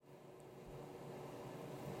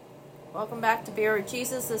Welcome back to Beer with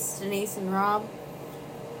Jesus. This is Denise and Rob.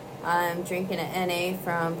 I'm drinking an NA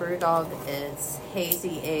from Brewdog. It's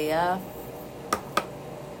Hazy AF.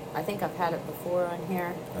 I think I've had it before on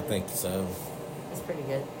here. I think so. It's pretty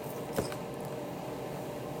good.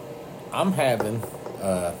 I'm having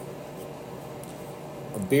a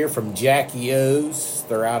beer from Jackie O's.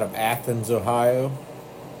 They're out of Athens, Ohio,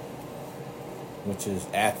 which is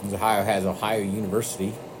Athens, Ohio has Ohio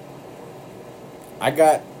University. I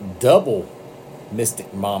got double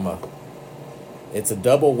Mystic Mama. It's a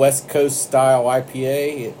double West Coast style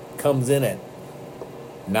IPA. It comes in at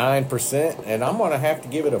 9%, and I'm going to have to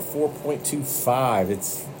give it a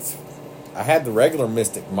 4.25. I had the regular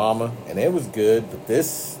Mystic Mama, and it was good, but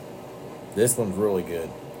this one's really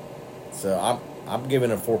good. So I'm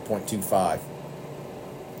giving it a 4.25.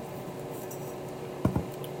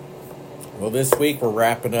 Well, this week we're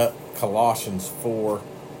wrapping up Colossians 4.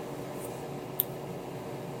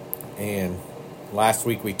 And last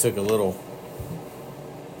week we took a little,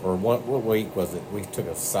 or what week was it? We took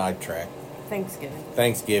a sidetrack.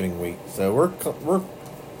 Thanksgiving week. So we're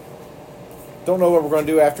don't know what we're going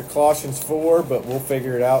to do after Colossians 4, but we'll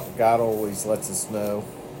figure it out. God always lets us know.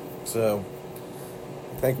 So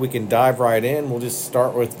I think we can dive right in. We'll just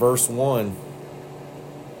start with verse 1.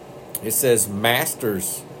 It says,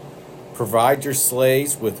 "Masters, provide your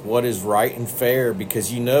slaves with what is right and fair,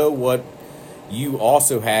 because you know what you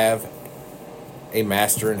also have a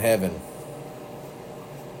master in heaven."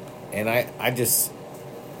 And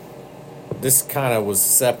this kind of was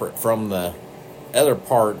separate from the other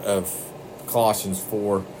part of Colossians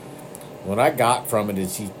 4. What I got from it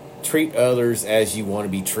is you treat others as you want to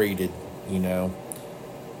be treated,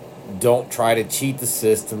 Don't try to cheat the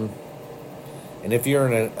system. And if you're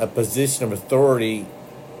in a position of authority,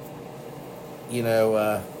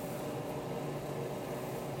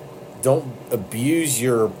 don't abuse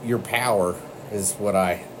your power, is what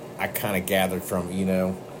I kind of gathered from,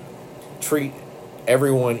 Treat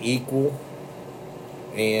everyone equal.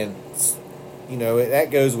 And, that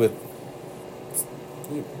goes with,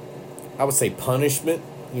 I would say, punishment,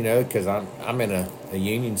 because I'm in a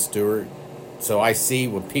union steward, so I see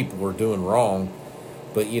what people are doing wrong.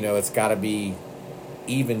 But, it's got to be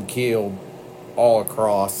even keeled all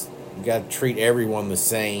across. You got to treat everyone the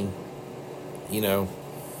same,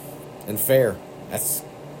 and fair.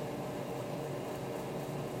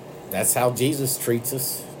 That's how Jesus treats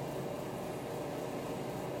us.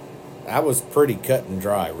 That was pretty cut and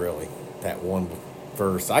dry, really, that one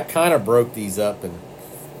verse. I kind of broke these up in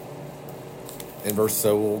verse,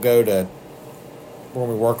 so we'll go to when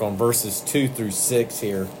we work on verses 2 through 6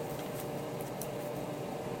 here.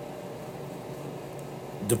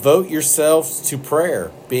 "Devote yourselves to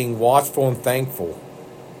prayer, being watchful and thankful.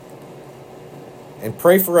 And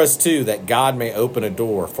pray for us too, that God may open a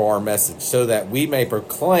door for our message, so that we may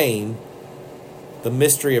proclaim the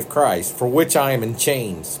mystery of Christ, for which I am in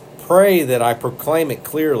chains. Pray that I proclaim it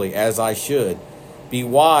clearly as I should. Be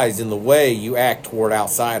wise in the way you act toward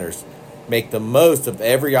outsiders. Make the most of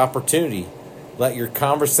every opportunity. Let your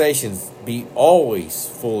conversations be always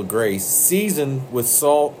full of grace, seasoned with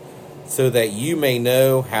salt, so that you may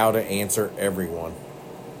know how to answer everyone."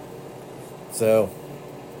 So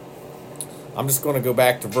I'm just going to go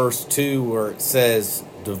back to verse 2 where it says,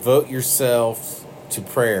 "Devote yourselves to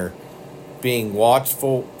prayer, being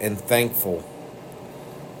watchful and thankful."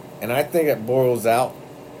 And I think it boils out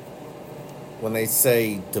when they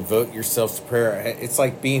say devote yourselves to prayer. It's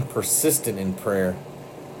like being persistent in prayer.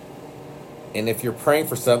 And if you're praying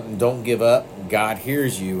for something, don't give up. God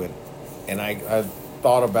hears you. And I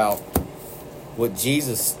thought about what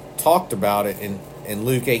Jesus talked about it in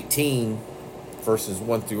Luke 18, verses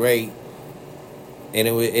 1 through 8. And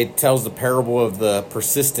it tells the parable of the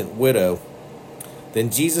persistent widow. "Then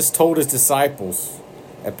Jesus told his disciples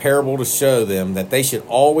a parable to show them that they should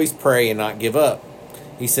always pray and not give up.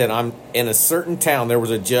 He said, in a certain town there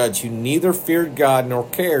was a judge who neither feared God nor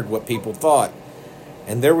cared what people thought.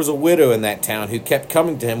 And there was a widow in that town who kept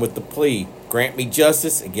coming to him with the plea, 'Grant me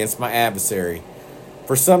justice against my adversary.'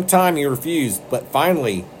 For some time he refused, but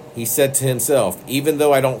finally he said to himself, 'Even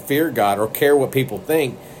though I don't fear God or care what people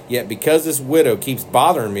think, yet because this widow keeps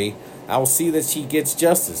bothering me, I will see that she gets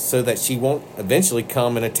justice, so that she won't eventually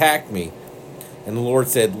come and attack me.' And the Lord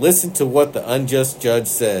said, 'Listen to what the unjust judge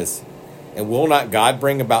says. And will not God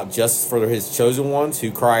bring about justice for his chosen ones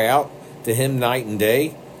who cry out to him night and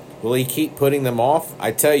day? Will he keep putting them off?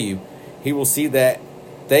 I tell you, he will see that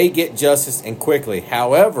they get justice, and quickly.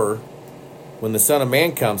 However, when the Son of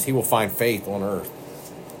Man comes, he will find faith on earth."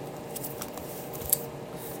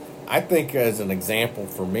 I think as an example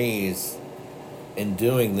for me is in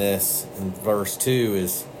doing this in verse 2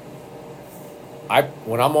 is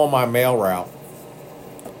when I'm on my mail route,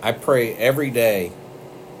 I pray every day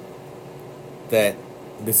that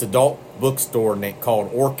this adult bookstore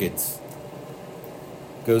called Orchids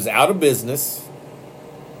goes out of business,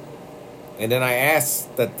 and then I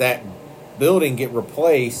ask that building get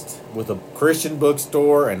replaced with a Christian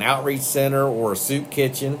bookstore, an outreach center, or a soup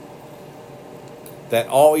kitchen, that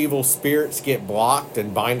all evil spirits get blocked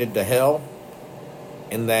and binded to hell,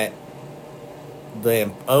 and that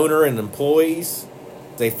the owner and employees,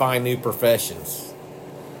 they find new professions.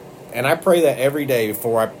 And I pray that every day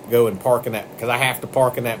before I go and park in that, because I have to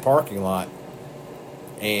park in that parking lot.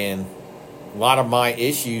 And a lot of my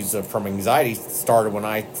issues from anxiety started when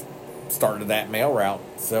I started that mail route.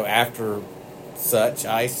 So after such,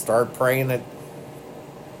 I started praying that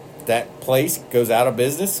that place goes out of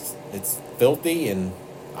business. It's filthy, and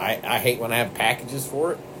I hate when I have packages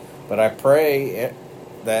for it. But I pray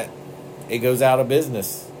that it goes out of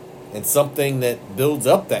business, and something that builds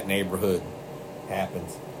up that neighborhood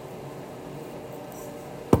happens.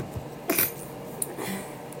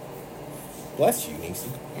 Bless you, Nisi.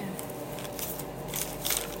 Yeah.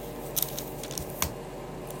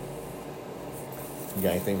 You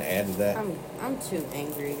got anything to add to that? I'm too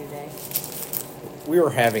angry today. We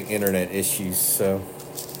were having internet issues, so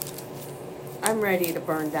I'm ready to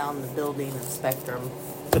burn down the building of Spectrum.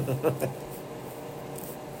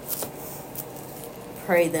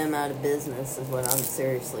 Pray them out of business is what I'm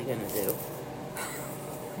seriously going to do.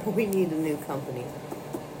 We need a new company.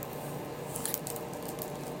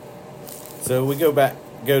 So we go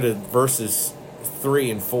to verses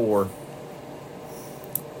 3 and 4.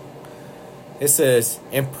 It says,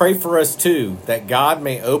 "And pray for us too, that God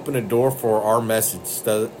may open a door for our message,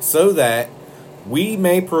 so that we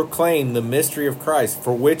may proclaim the mystery of Christ,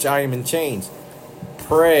 for which I am in chains.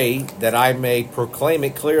 Pray that I may proclaim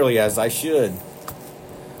it clearly as I should."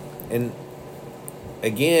 And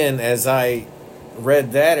again, as I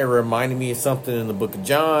read that, it reminded me of something in the book of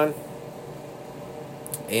John.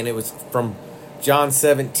 And it was from John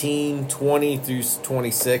 17:20 through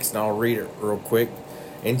 26, and I'll read it real quick.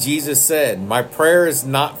 "And Jesus said, 'My prayer is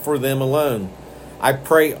not for them alone. I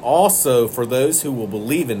pray also for those who will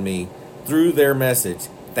believe in me through their message,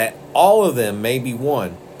 that all of them may be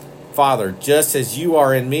one. Father, just as you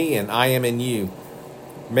are in me and I am in you,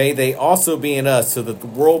 may they also be in us, so that the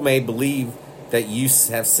world may believe that you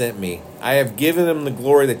have sent me. I have given them the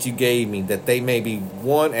glory that you gave me, that they may be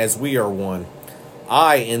one as we are one.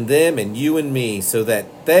 I in them and you in me, so that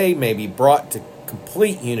they may be brought to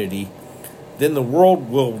complete unity. Then the world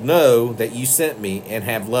will know that you sent me and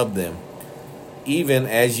have loved them, even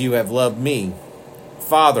as you have loved me.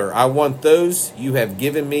 Father, I want those you have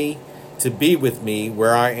given me to be with me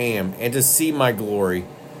where I am, and to see my glory,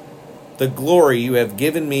 the glory you have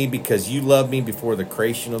given me because you loved me before the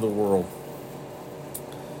creation of the world.'"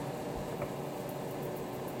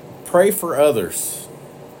 Pray for others.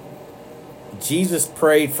 Jesus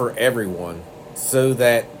prayed for everyone so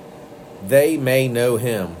that they may know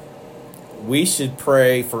him. We should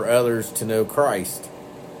pray for others to know Christ.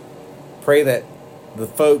 Pray that the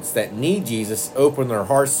folks that need Jesus open their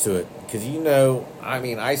hearts to it. Because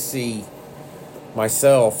I see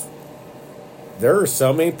myself, there are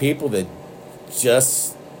so many people that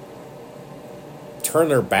just turn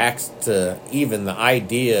their backs to even the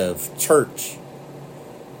idea of church.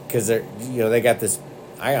 Because they got this,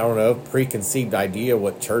 I don't know, preconceived idea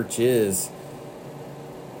what church is,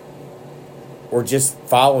 or just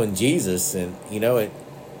following Jesus. And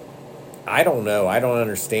I don't know, I don't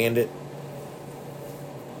understand it.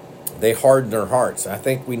 They harden their hearts. I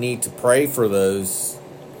think we need to pray for those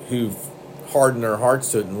who've hardened their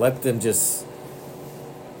hearts to it, and let them just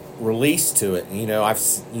release to it.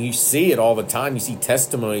 You see it all the time. You see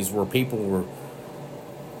testimonies where people were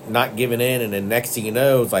not giving in, and then next thing you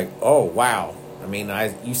know, it's like, oh wow.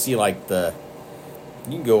 You see you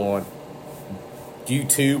can go on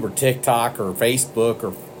YouTube or TikTok or Facebook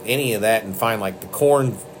or any of that and find like the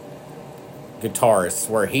Korn guitarist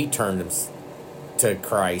where he turned him to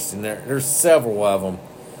Christ, and there's several of them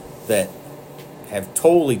that have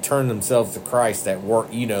totally turned themselves to Christ that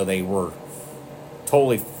they were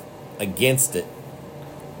totally against it.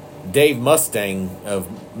 Dave Mustaine of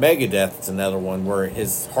Megadeth is another one where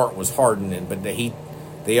his heart was hardened, but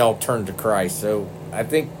they all turned to Christ. So I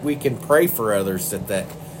think we can pray for others that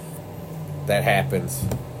happens.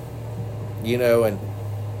 And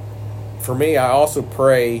for me, I also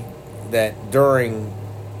pray that during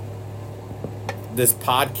this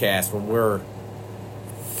podcast, when we're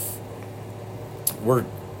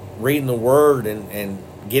reading the Word and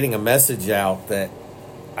getting a message out, that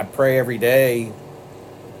I pray every day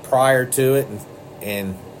prior to it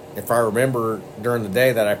and if I remember during the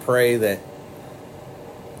day, that I pray that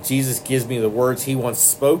Jesus gives me the words he wants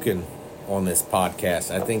spoken on this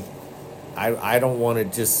podcast. I think I don't want to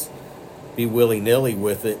just be willy-nilly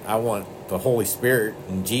with it. I want the Holy Spirit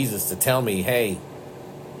and Jesus to tell me, hey,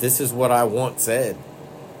 this is what I want said.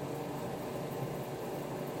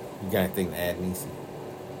 You got anything to add, Nisi?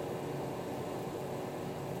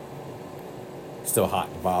 Still hot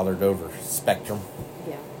and bothered over Spectrum?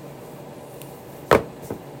 Yeah.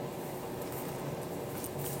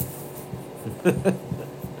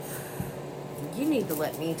 You need to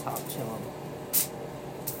let me talk to him.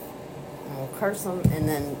 I'll curse them and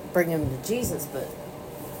then bring them to Jesus, but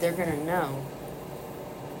they're going to know.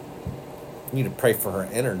 You need to pray for her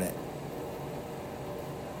internet.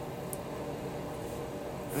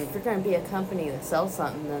 I mean, if you're going to be a company that sells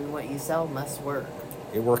something, then what you sell must work.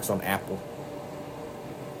 It works on Apple.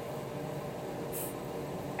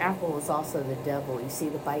 Apple is also the devil. You see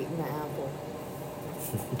the bite in the apple.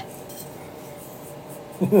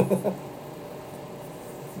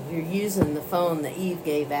 You're using the phone that Eve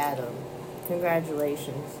gave Adam.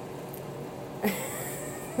 Congratulations.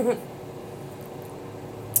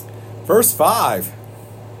 Verse 5.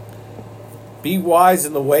 Be wise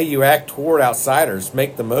in the way you act toward outsiders.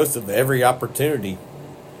 Make the most of every opportunity.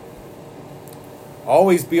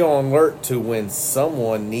 Always be on alert to when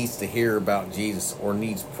someone needs to hear about Jesus or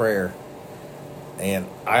needs prayer. And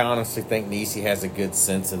I honestly think Nisi has a good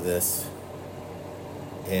sense of this.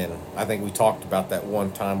 And I think we talked about that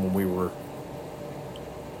one time when we were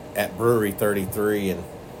at Brewery 33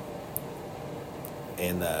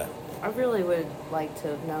 and I really would like to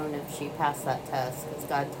have known if she passed that test, because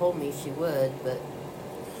God told me she would, but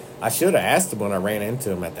I should have asked him when I ran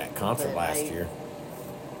into him at that concert last year.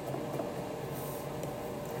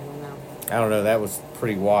 I don't know. That was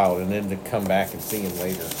pretty wild. And then to come back and see him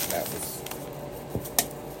later,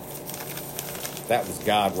 that was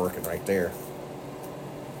God working right there.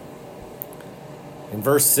 In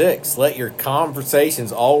verse 6, let your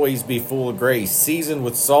conversations always be full of grace, seasoned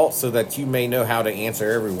with salt, so that you may know how to answer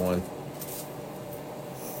everyone.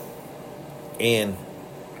 And,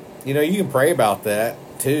 you can pray about that,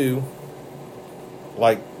 too.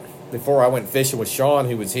 Like, before I went fishing with Sean,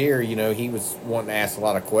 who was here, he was wanting to ask a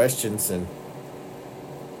lot of questions. And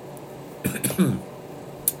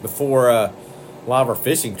before a lot of our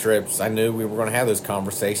fishing trips, I knew we were going to have those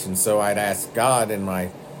conversations. So I'd ask God in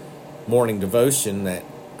my morning devotion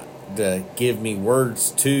to give me words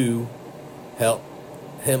to help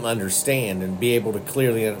him understand and be able to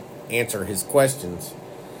clearly answer his questions.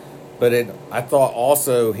 But I thought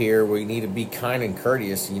also here we need to be kind and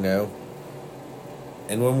courteous, And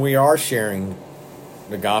when we are sharing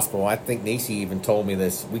the gospel, I think Nisi even told me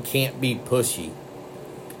this, we can't be pushy.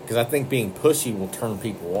 Because I think being pushy will turn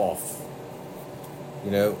people off.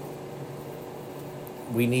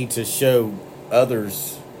 We need to show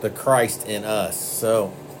others the Christ in us.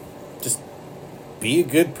 So, just be a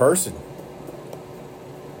good person.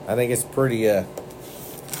 I think it's pretty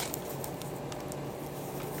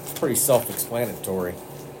self-explanatory.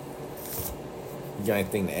 You got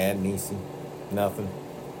anything to add, Nisi? Nothing?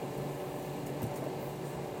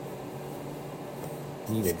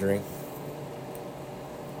 Need a drink?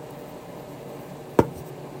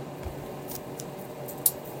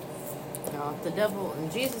 No, if the devil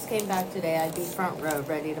and Jesus came back today, I'd be front row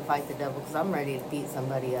ready to fight the devil, because I'm ready to beat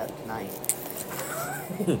somebody up tonight.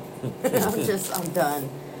 I'm done.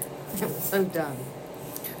 I'm so done.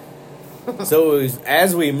 So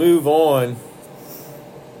as we move on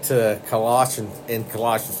to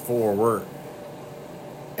Colossians 4, we're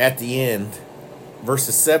at the end.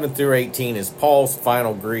 Verses 7 through 18 is Paul's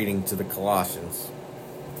final greeting to the Colossians.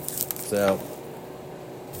 So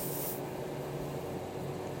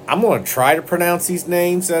I'm going to try to pronounce these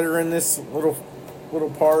names that are in this little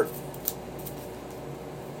part,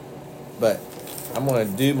 but I'm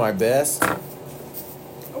going to do my best. I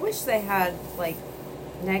wish they had,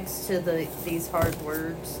 next to these hard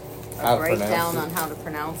words, a breakdown on how to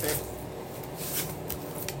pronounce it.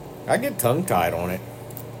 I get tongue-tied on it.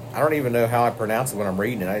 I don't even know how I pronounce it when I'm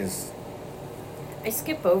reading it. I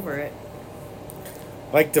skip over it.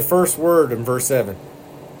 Like the first word in verse 7.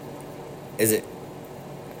 Is it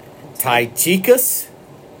Tychicus?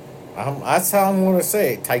 That's how I'm going to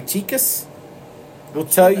say it. Tychicus will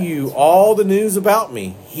tell you all the news about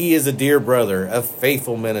me. He is a dear brother, a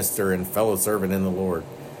faithful minister, and fellow servant in the Lord.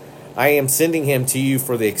 I am sending him to you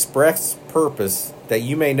for the express purpose that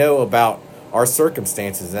you may know about our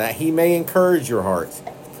circumstances, and that he may encourage your hearts.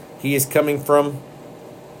 He is coming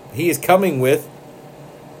with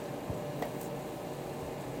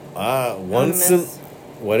Onesimus.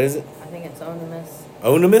 What is it? I think it's Onesimus.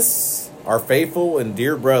 Onesimus, our faithful and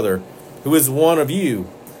dear brother, who is one of you.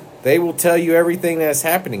 They will tell you everything that is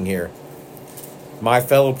happening here. My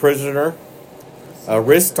fellow prisoner,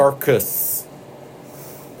 Aristarchus,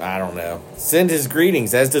 I don't know, send his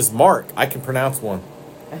greetings, as does Mark. I can pronounce one.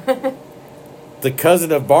 The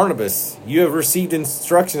cousin of Barnabas, you have received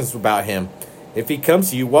instructions about him. If he comes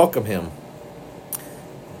to you, welcome him.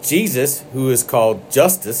 Jesus, who is called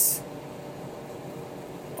Justus,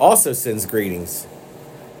 also sends greetings.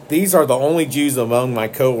 These are the only Jews among my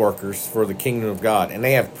co-workers for the kingdom of God, and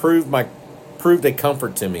they have proved a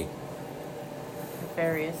comfort to me.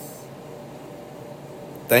 Various.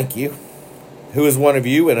 Thank you. Who is one of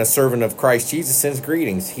you and a servant of Christ Jesus sends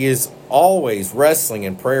greetings. He is always wrestling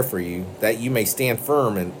in prayer for you, that you may stand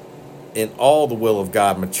firm in all the will of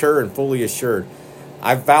God, mature and fully assured.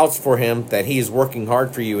 I vouch for him that he is working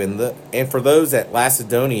hard for you and for those at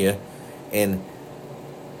Lacedonia and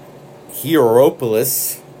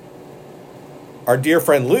Hierapolis. Our dear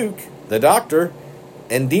friend Luke, the doctor,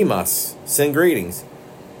 and Demas send greetings.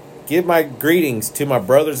 Give my greetings to my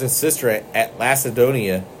brothers and sisters at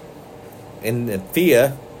Lacedonia and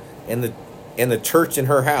Thea and the church in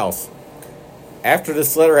her house. After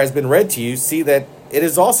this letter has been read to you, see that it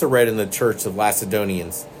is also read in the church of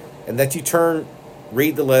Macedonians, and that you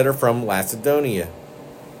read the letter from Laodicea,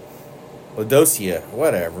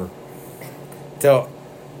 whatever. Tell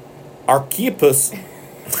Archippus,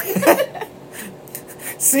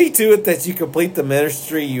 see to it that you complete the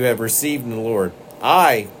ministry you have received in the Lord.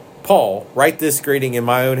 I, Paul, write this greeting in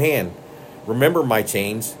my own hand. Remember my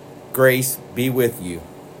chains. Grace be with you.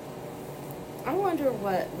 I wonder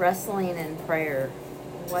what wrestling and prayer,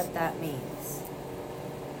 what that means.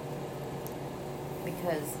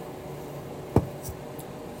 Because,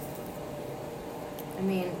 I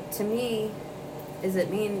mean, to me, it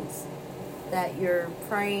means that you're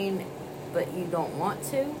praying but you don't want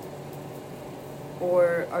to?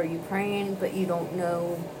 Or are you praying but you don't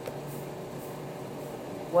know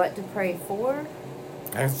what to pray for?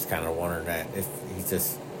 I was kind of wondering that, if he's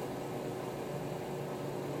just...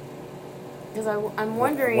 Because I'm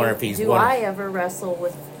wondering, I ever wrestle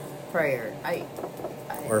with prayer?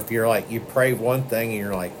 Or if you're like, you pray one thing and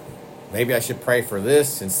you're like, maybe I should pray for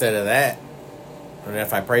this instead of that. And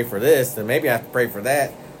if I pray for this, then maybe I have to pray for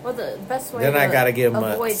that. Well, the best way then I got to give him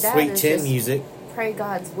avoid a sweet chin music. Pray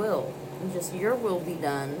God's will. And just your will be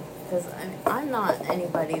done. Because I'm not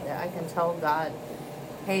anybody that I can tell God,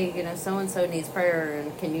 hey, so-and-so needs prayer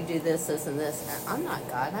and can you do this, this, and this. I'm not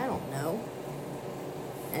God. I don't know.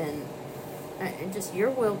 And just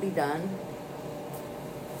your will be done.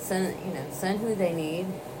 Send who they need.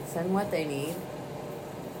 Send what they need.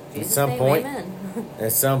 Jesus' amen.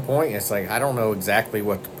 At some point, it's like, I don't know exactly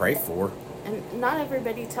what to pray for. And not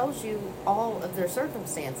everybody tells you all of their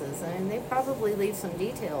circumstances. I mean, they probably leave some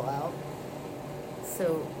detail out.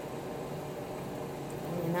 So,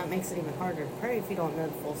 I mean, that makes it even harder to pray if you don't know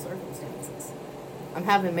the full circumstances. I'm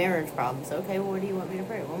having marriage problems. Okay, well, what do you want me to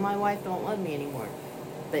pray? Well, my wife don't love me anymore.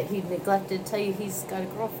 But he neglected to tell you he's got a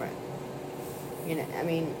girlfriend. I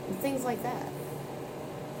mean, things like that.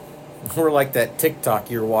 Or like that TikTok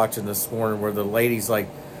you were watching this morning where the lady's like,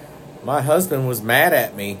 my husband was mad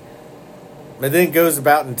at me. But then goes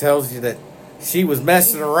about and tells you that she was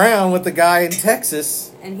messing around with the guy in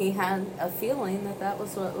Texas. And he had a feeling that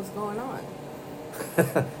was what was going on.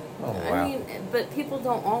 Oh, wow. I mean, but people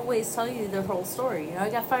don't always tell you their whole story. I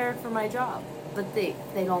got fired from my job. But they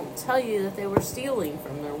don't tell you that they were stealing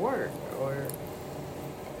from their work or...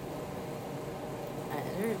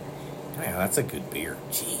 Yeah, that's a good beer.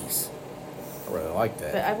 Jeez. I really like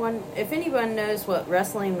that. But if anyone knows what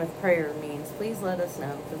wrestling with prayer means, please let us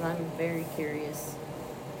know, because I'm very curious.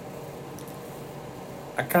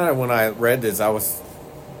 When I read this, I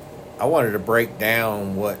wanted to break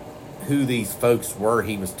down who these folks were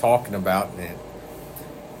he was talking about,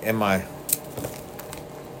 and my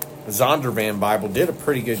Zondervan Bible did a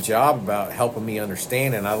pretty good job about helping me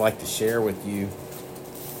understand, and I'd like to share with you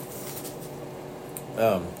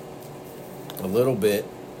a little bit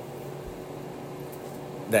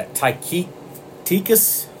that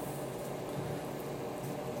Tychicus,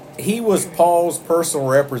 he was Paul's personal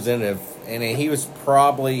representative, and he was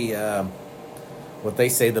probably what they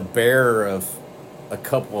say the bearer of a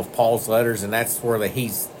couple of Paul's letters, and that's where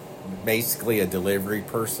he's basically a delivery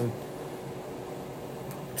person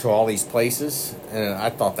to all these places. And I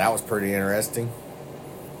thought that was pretty interesting,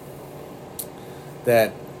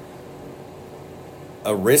 that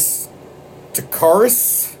Aristarchus,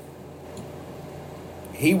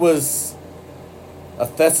 he was a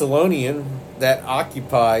Thessalonian that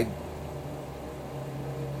occupied,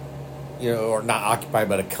 or not occupied,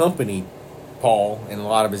 but accompanied Paul in a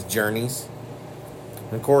lot of his journeys.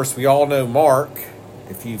 And of course, we all know Mark.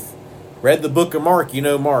 If you've read the book of Mark, you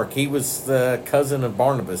know Mark. He was the cousin of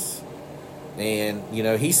Barnabas. And,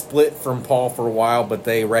 he split from Paul for a while, but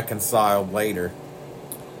they reconciled later.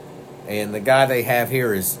 And the guy they have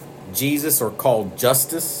here is Jesus, or called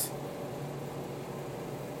Justus.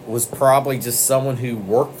 Was probably just someone who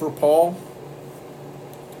worked for Paul.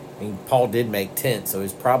 I mean, Paul did make tents, so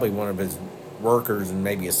he's probably one of his workers and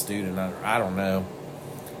maybe a student. I don't know.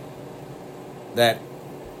 That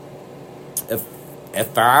if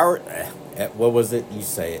what was it? You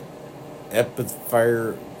say it.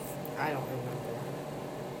 Epithire. I don't remember.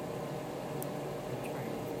 I'm trying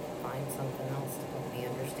to find something else to help me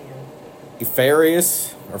understand.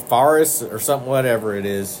 Epharius or Faris or something, whatever it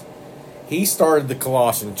is. He started the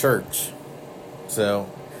Colossian church. So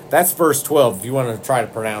that's verse 12 if you want to try to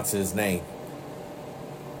pronounce his name.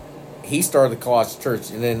 He started the Colossian church.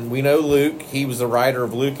 And then we know Luke. He was the writer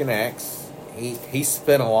of Luke and Acts. He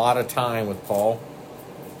spent a lot of time with Paul.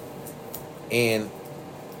 And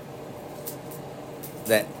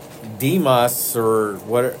that Demas, or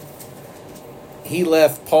what, he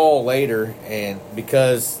left Paul later, and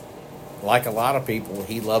because, like a lot of people,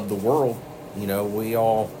 he loved the world.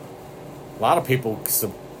 A lot of people,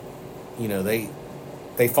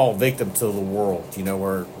 they fall victim to the world,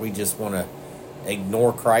 where we just want to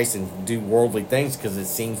ignore Christ and do worldly things because it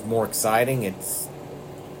seems more exciting. It's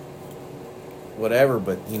whatever,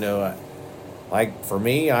 but, like for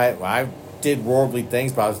me, I did worldly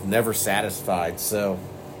things, but I was never satisfied, so.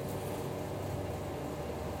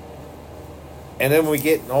 And then we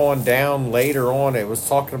get on down later on, it was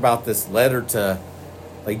talking about this letter to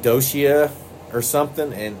Laodicea or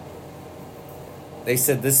something, and they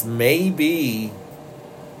said this may be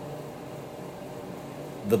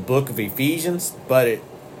the book of Ephesians, but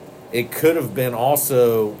it could have been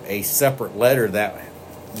also a separate letter that,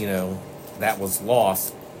 that was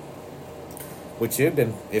lost. Which would have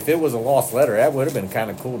been, if it was a lost letter, that would have been kind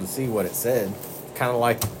of cool to see what it said. Kind of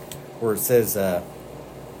like where it says, there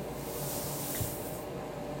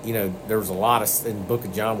was a lot of, in the book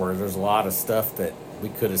of John, where there's a lot of stuff that we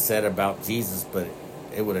could have said about Jesus, but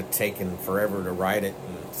it would have taken forever to write it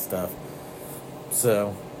and stuff.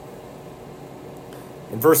 So,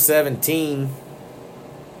 in verse 17,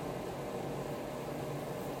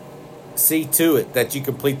 see to it that you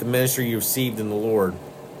complete the ministry you received in the Lord.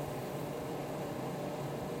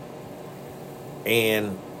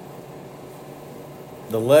 And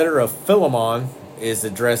the letter of Philemon is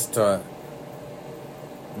addressed to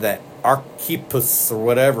that Archippus or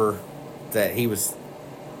whatever that he was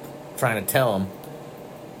trying to tell him.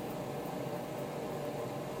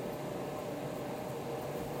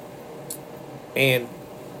 And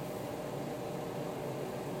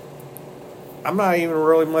I'm not even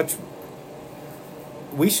really much.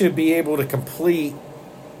 We should be able to complete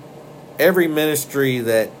every ministry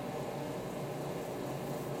that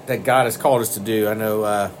God has called us to do. I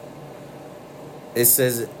know it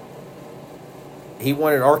says he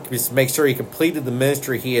wanted Archippus to make sure he completed the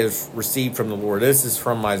ministry he has received from the Lord. This is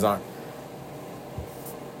from my Zion.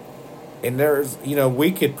 And there's,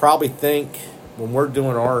 we could probably think when we're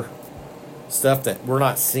doing our stuff that we're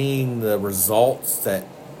not seeing the results that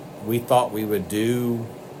we thought we would do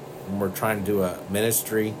when we're trying to do a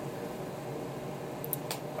ministry.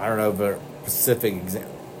 I don't know, but specific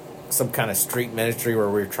example, some kind of street ministry where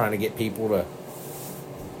we're trying to get people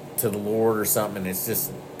to the Lord or something, and it's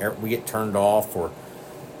just we get turned off. Or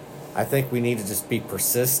I think we need to just be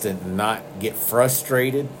persistent and not get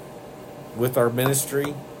frustrated with our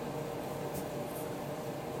ministry.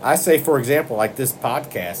 I say, for example, like this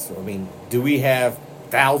podcast, I mean, do we have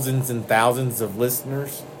thousands and thousands of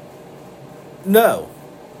listeners? No.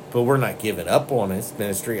 But we're not giving up on this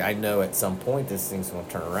ministry. I know at some point this thing's going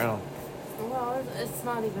to turn around. Well, it's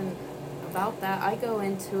not even about that. I go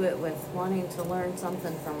into it with wanting to learn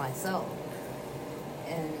something for myself.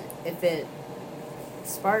 And if it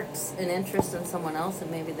sparks an interest in someone else, and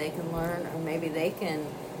maybe they can learn, or maybe they can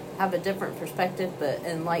have a different perspective but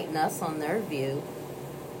enlighten us on their view.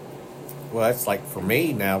 Well, that's like for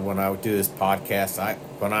me now when I do this podcast,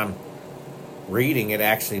 when I'm reading, it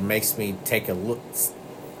actually makes me take a look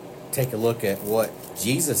at what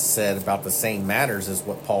Jesus said about the same matters as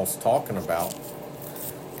what Paul's talking about.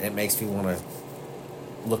 And it makes me want to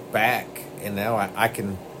look back, and now I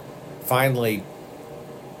can finally,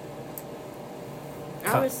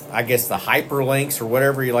 I guess the hyperlinks or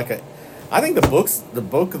whatever you like. I think the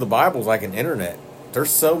book of the Bible is like an internet.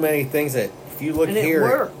 There's so many things that if you look and here,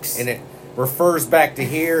 it works. And it refers back to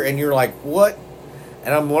here, and you're like, what?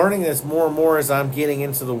 And I'm learning this more and more as I'm getting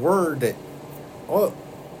into the Word that,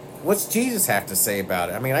 what's Jesus have to say about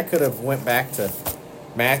it? I mean, I could have went back to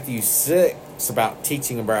Matthew 6 about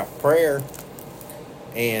teaching about prayer,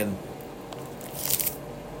 and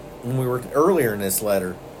when we were earlier in this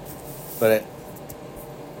letter, but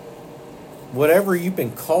whatever you've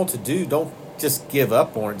been called to do, don't just give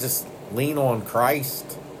up on it. Just lean on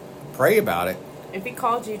Christ. Pray about it. If he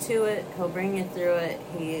called you to it, he'll bring you through it.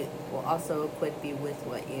 He will also equip you with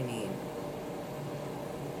what you need.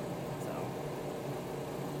 So,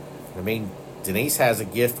 I mean, Denise has a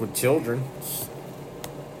gift with children,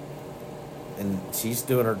 and she's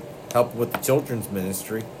doing her help with the children's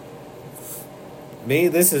ministry. Me,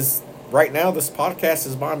 right now, this podcast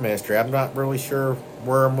is my ministry. I'm not really sure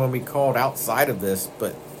where I'm going to be called outside of this,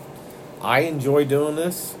 but I enjoy doing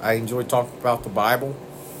this. I enjoy talking about the Bible,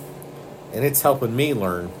 and it's helping me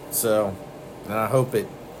learn. So, and I hope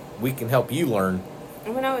we can help you learn.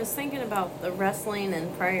 And when I was thinking about the wrestling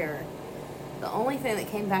and prayer, the only thing that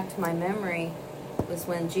came back to my memory was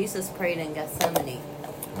when Jesus prayed in Gethsemane.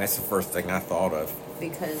 That's the first thing I thought of.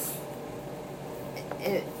 Because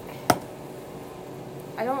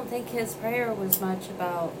I don't think his prayer was much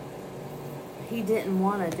about he didn't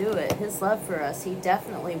want to do it. His love for us, he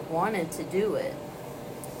definitely wanted to do it.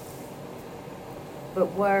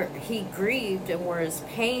 But where he grieved and where his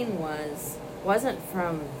pain wasn't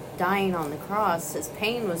from dying on the cross. His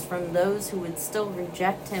pain was from those who would still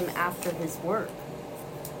reject him after his work.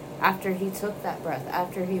 After he took that breath,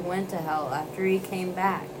 after he went to hell, after he came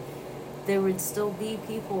back. There would still be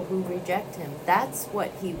people who reject him. That's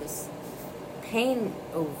what he was pain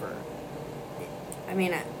over. I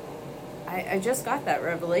mean, I just got that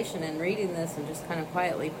revelation in reading this and just kind of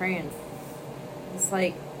quietly praying. It's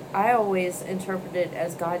like, I always interpreted it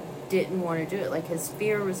as God didn't want to do it. Like his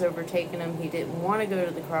fear was overtaking him. He didn't want to go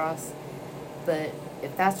to the cross. But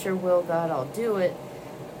if that's your will, God, I'll do it.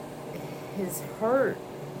 His hurt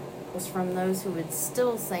was from those who would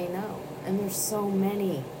still say no. And there's so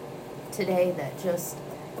many today that just...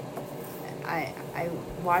 I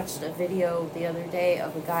watched a video the other day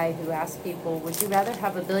of a guy who asked people, would you rather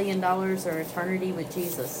have $1 billion or eternity with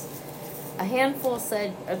Jesus? A handful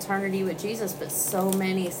said eternity with Jesus, but so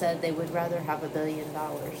many said they would rather have $1 billion.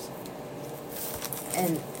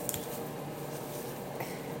 And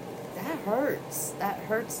that hurts. That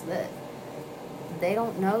hurts that they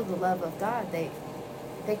don't know the love of God. They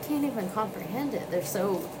can't even comprehend it. They're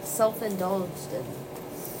so self-indulged and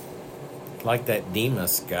like that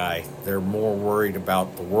Demas guy, they're more worried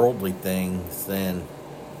about the worldly things than...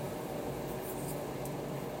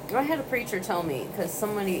 I had a preacher tell me, because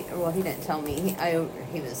somebody, well, he didn't tell me,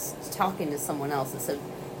 he was talking to someone else and said,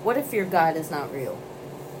 what if your God is not real?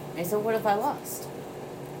 And he said, what if I lost?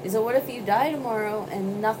 He said, what if you die tomorrow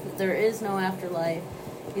and there is no afterlife?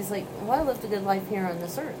 He's like, well, I lived a good life here on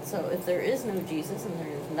this earth, so if there is no Jesus and there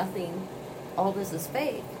is nothing, all this is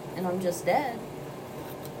fake, and I'm just dead,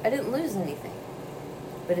 I didn't lose anything.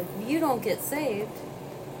 But if you don't get saved,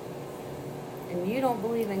 and you don't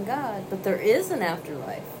believe in God, but there is an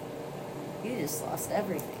afterlife, you just lost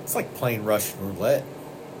everything. It's like playing Russian roulette.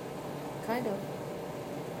 Kind of.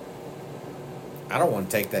 I don't want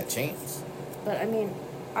to take that chance. But, I mean,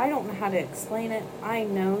 I don't know how to explain it. I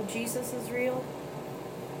know Jesus is real.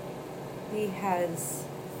 He has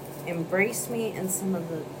embraced me in some of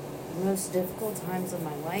the most difficult times of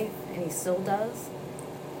my life, and he still does.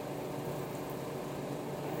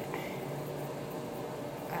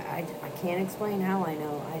 I can't explain how I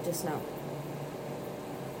know. I just know.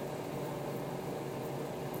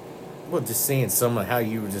 Well, just seeing some of how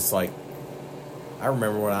you were just like... I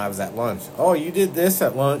remember when I was at lunch. Oh, you did this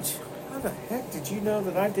at lunch. How the heck did you know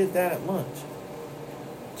that I did that at lunch?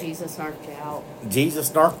 Jesus narked you out.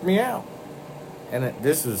 Jesus narked me out. And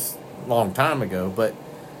this was a long time ago, but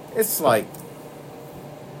it's like...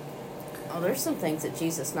 Oh, there's some things that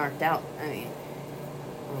Jesus narked out. I mean,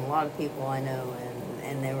 a lot of people I know,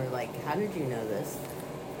 and they were like, how did you know this?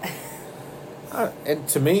 And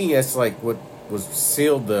to me, it's like what was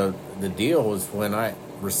sealed the deal was when I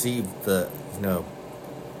received the,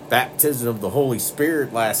 baptism of the Holy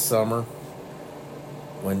Spirit last summer.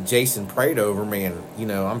 When Jason prayed over me, and,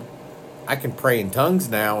 I can pray in tongues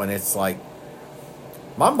now, and it's like,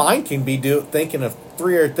 my mind can be thinking of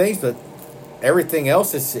 3 other things, but everything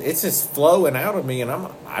else it's just flowing out of me, and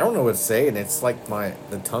I don't know what to say, and it's like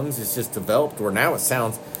the tongues is just developed where now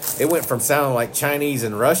it went from sounding like Chinese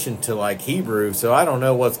and Russian to like Hebrew, so I don't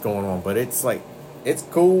know what's going on, but it's like it's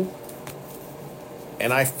cool,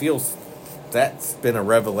 and I feel that's been a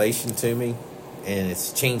revelation to me, and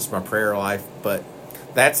it's changed my prayer life, but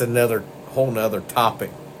that's whole nother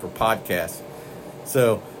topic for podcast.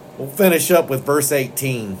 So we'll finish up with verse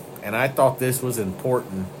 18, and I thought this was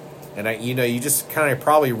important. And you just kind of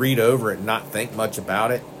probably read over it and not think much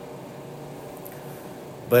about it.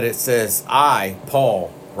 But it says, I,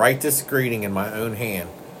 Paul, write this greeting in my own hand.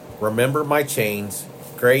 Remember my chains.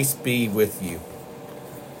 Grace be with you.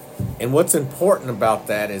 And what's important about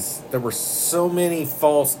that is there were so many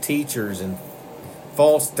false teachers and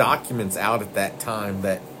false documents out at that time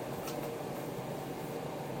that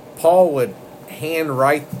Paul would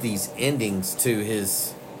handwrite these endings to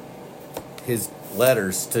his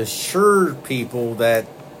letters to assure people that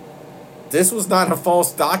this was not a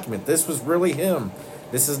false document. This was really him.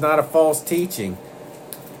 This is not a false teaching.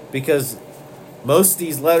 Because most of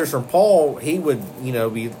these letters from Paul, he would,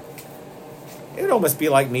 it would almost be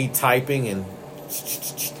like me typing and,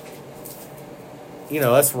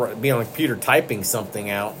 us being on a computer typing something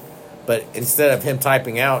out. But instead of him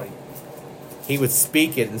typing out, he would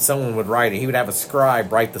speak it and someone would write it. He would have a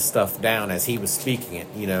scribe write the stuff down as he was speaking it.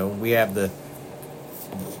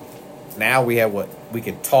 Now we have what we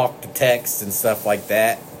could talk to text and stuff like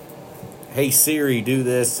that. Hey Siri, do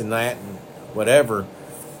this and that and whatever.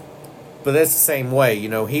 But that's the same way.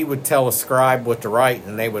 He would tell a scribe what to write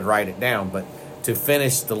and they would write it down. But to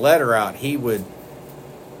finish the letter out, he would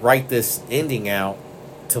write this ending out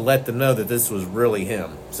to let them know that this was really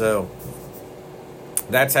him. So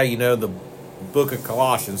that's how the book of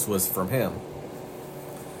Colossians was from him.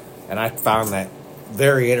 And I found that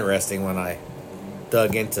very interesting when I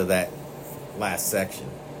dug into that last section.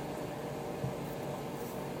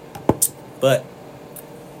 But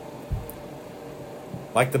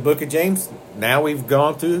like the book of James, now we've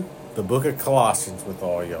gone through the book of Colossians with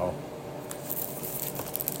all y'all.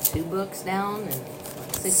 2 books down and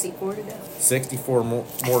 64 to go. 64 more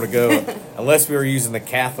to go. Unless we were using the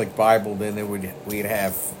Catholic Bible, then we'd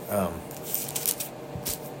have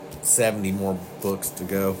 70 more books to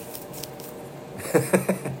go.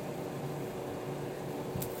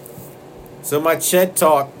 So my Shed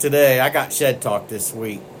Talk today, I got Shed Talk this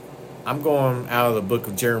week. I'm going out of the book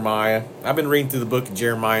of Jeremiah. I've been reading through the book of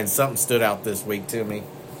Jeremiah and something stood out this week to me.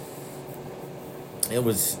 It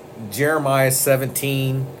was Jeremiah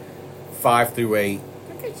 17, 5 through 8.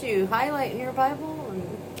 Look at you highlighting your Bible.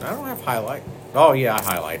 And I don't have highlight. Oh yeah, I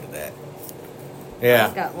highlighted that. Yeah.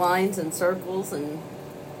 I've got lines and circles and...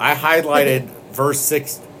 I highlighted verse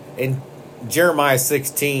 6 in Jeremiah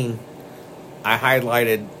 16. I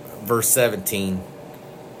highlighted verse 17.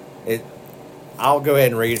 I'll go ahead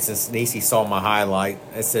and read it since Nisi saw my highlight.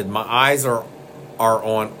 It said, my eyes are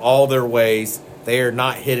on all their ways. They are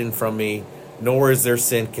not hidden from me, nor is their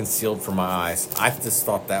sin concealed from my eyes. I just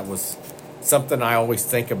thought that was something I always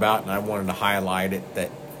think about, and I wanted to highlight it. That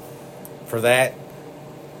for that,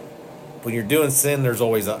 when you're doing sin, there's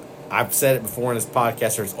always I've said it before in this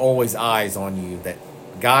podcast, there's always eyes on you. That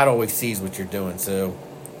God always sees what you're doing. So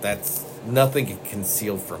that's nothing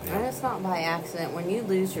concealed from him. And it's not by accident. When you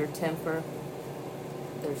lose your temper,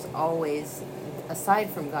 there's always,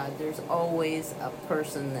 aside from God, there's always a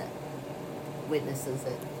person that witnesses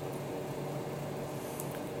it.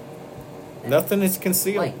 Nothing is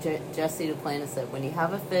concealed. Like Jesse Duplantis said, when you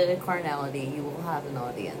have a fit of carnality, you will have an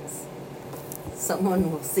audience.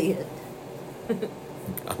 Someone will see it.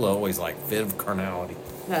 I always like fit of carnality.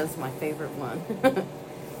 That's my favorite one.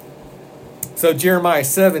 So Jeremiah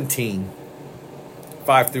 17,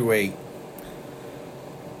 5 through 8.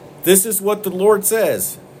 This is what the Lord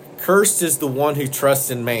says. Cursed is the one who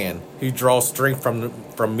trusts in man, who draws strength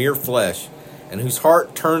from mere flesh, and whose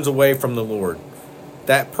heart turns away from the Lord.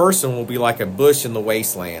 That person will be like a bush in the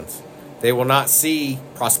wastelands. They will not see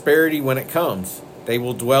prosperity when it comes. They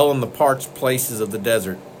will dwell in the parched places of the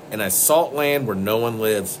desert, in a salt land where no one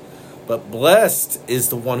lives. But blessed is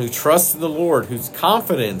the one who trusts in the Lord, whose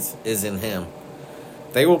confidence is in him.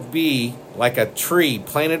 They will be like a tree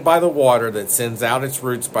planted by the water that sends out its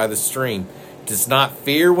roots by the stream. It does not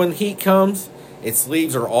fear when heat comes. Its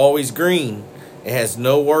leaves are always green. It has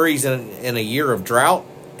no worries in a year of drought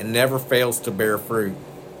and never fails to bear fruit.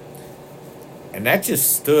 And that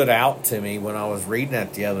just stood out to me when I was reading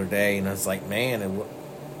that the other day. And I was like, man,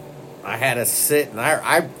 I had to sit and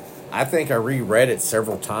I think I reread it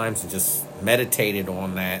several times and just meditated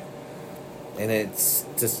on that. And it's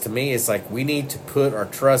just, to me, it's like we need to put our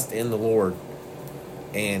trust in the Lord.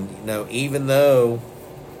 And, even though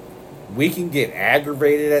we can get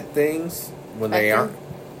aggravated at things when they aren't,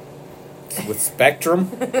 with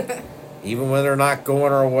Spectrum, even when they're not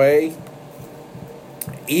going our way,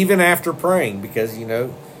 even after praying, because,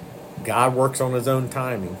 God works on his own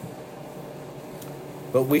timing.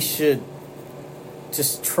 But we should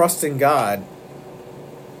just trust in God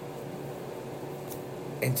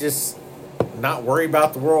and just not worry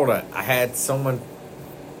about the world. I had someone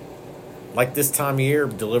like this time of year,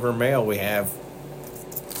 deliver mail, we have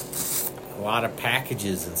a lot of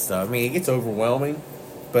packages and stuff. I mean, it gets overwhelming,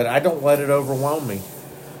 but I don't let it overwhelm me.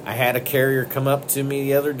 I had a carrier come up to me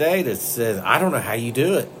the other day that says, I don't know how you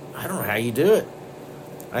do it. I don't know how you do it.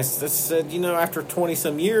 I said, after 20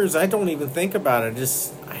 some years, I don't even think about it.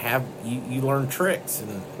 You learn tricks.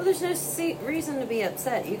 Well, there's no reason to be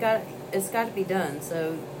upset. It's got to be done.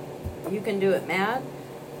 So you can do it mad,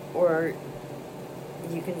 or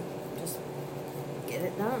you can just get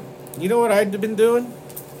it done. You know what I've been doing?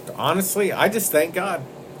 Honestly, I just thank God.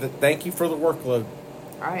 Thank you for the workload.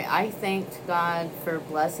 All right, I thanked God for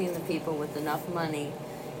blessing the people with enough money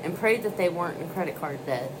and prayed that they weren't in credit card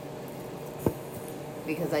debt,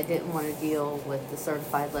 because I didn't want to deal with the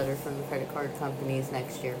certified letter from the credit card companies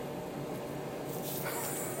next year.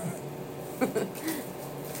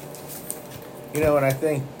 And I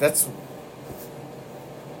think that's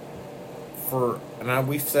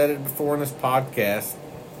we've said it before in this podcast,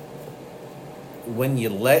 when you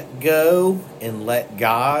let go and let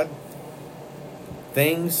God,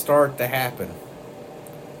 things start to happen.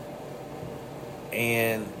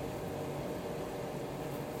 And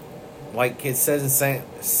like it says in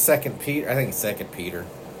 2 Peter, I think it's 2 Peter,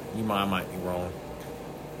 I might be wrong,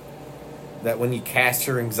 that when you cast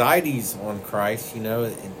your anxieties on Christ,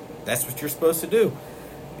 that's what you're supposed to do.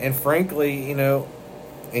 And frankly,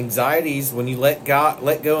 anxieties, when you let go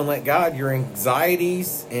and let God, your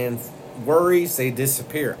anxieties and worries, they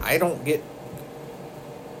disappear. I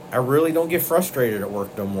really don't get frustrated at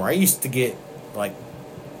work no more. I used to get like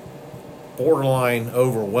borderline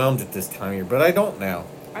overwhelmed at this time of year, but I don't now.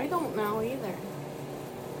 I don't now either.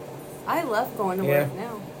 I love going to work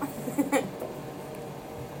now.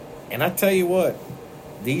 And I tell you what,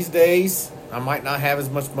 these days, I might not have as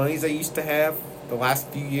much money as I used to have the last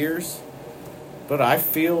few years, but I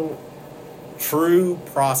feel true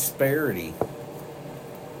prosperity.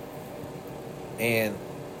 And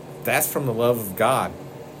that's from the love of God,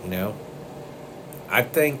 I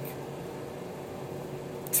think,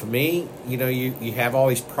 to me, you have all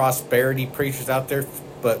these prosperity preachers out there,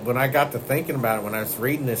 but when I got to thinking about it, when I was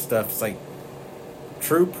reading this stuff, it's like,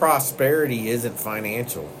 true prosperity isn't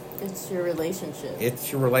financial. It's your relationship.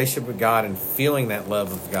 It's your relationship with God and feeling that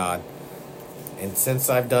love of God. And since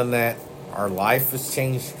I've done that, our life has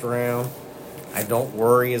changed around. I don't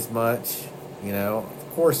worry as much.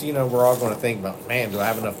 Of course, we're all going to think about, man, do I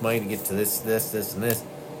have enough money to get to this, and this?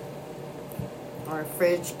 Or a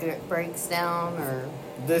fridge breaks down, or...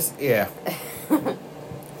 This, yeah.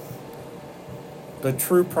 But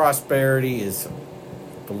true prosperity is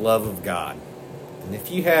the love of God. And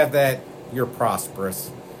if you have that, you're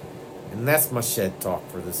prosperous. And that's my shed talk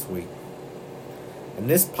for this week. And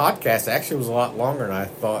this podcast actually was a lot longer than I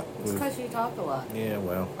thought. It's because you talk a lot. Yeah,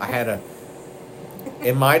 well,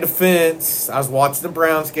 in my defense, I was watching the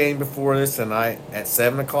Browns game before this, and at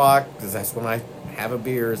 7 o'clock, because that's when I have a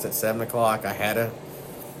beer, is at 7 o'clock, I had a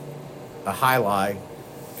highlight,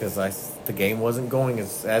 because the game wasn't going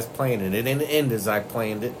as planned, and it didn't end as I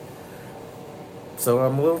planned it. So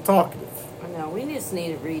I'm a little talkative. I know, we just need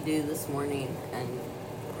to redo this morning and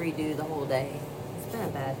redo the whole day. It's been a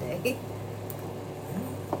bad day.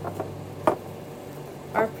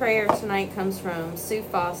 Our prayer tonight comes from Sue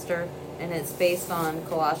Foster, and it's based on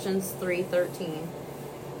Colossians 3:13.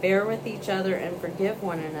 Bear with each other and forgive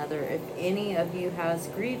one another. If any of you has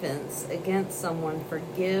grievance against someone,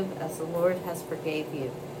 forgive as the Lord has forgave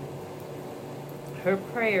you. Her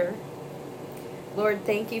prayer: Lord,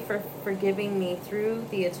 thank you for forgiving me through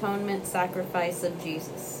the atonement sacrifice of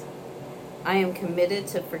Jesus. I am committed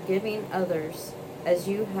to forgiving others as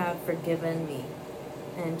you have forgiven me.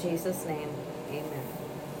 In Jesus' name, amen.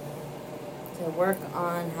 To work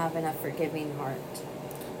on having a forgiving heart.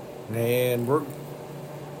 And we're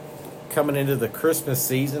coming into the Christmas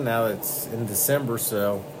season now. It's in December,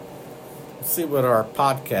 so let's see what our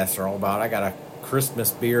podcasts are all about. I got a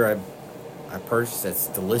Christmas beer I purchased that's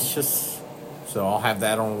delicious, so I'll have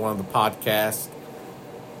that on one of the podcasts.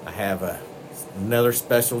 I have another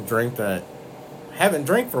special drink that I haven't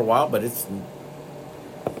drank for a while, but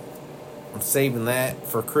I'm saving that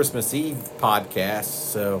for Christmas Eve podcast,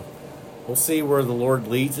 so we'll see where the Lord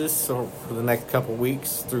leads us for the next couple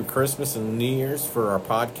weeks through Christmas and New Year's for our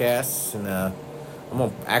podcasts. And I'm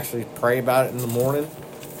going to actually pray about it in the morning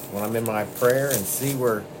when I'm in my prayer and see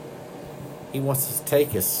where He wants us to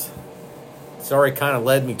take us. It's already kind of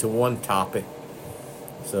led me to one topic,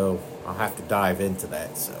 so I'll have to dive into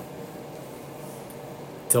that. So,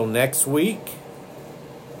 till next week,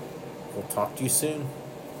 we'll talk to you soon.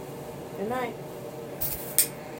 Good night.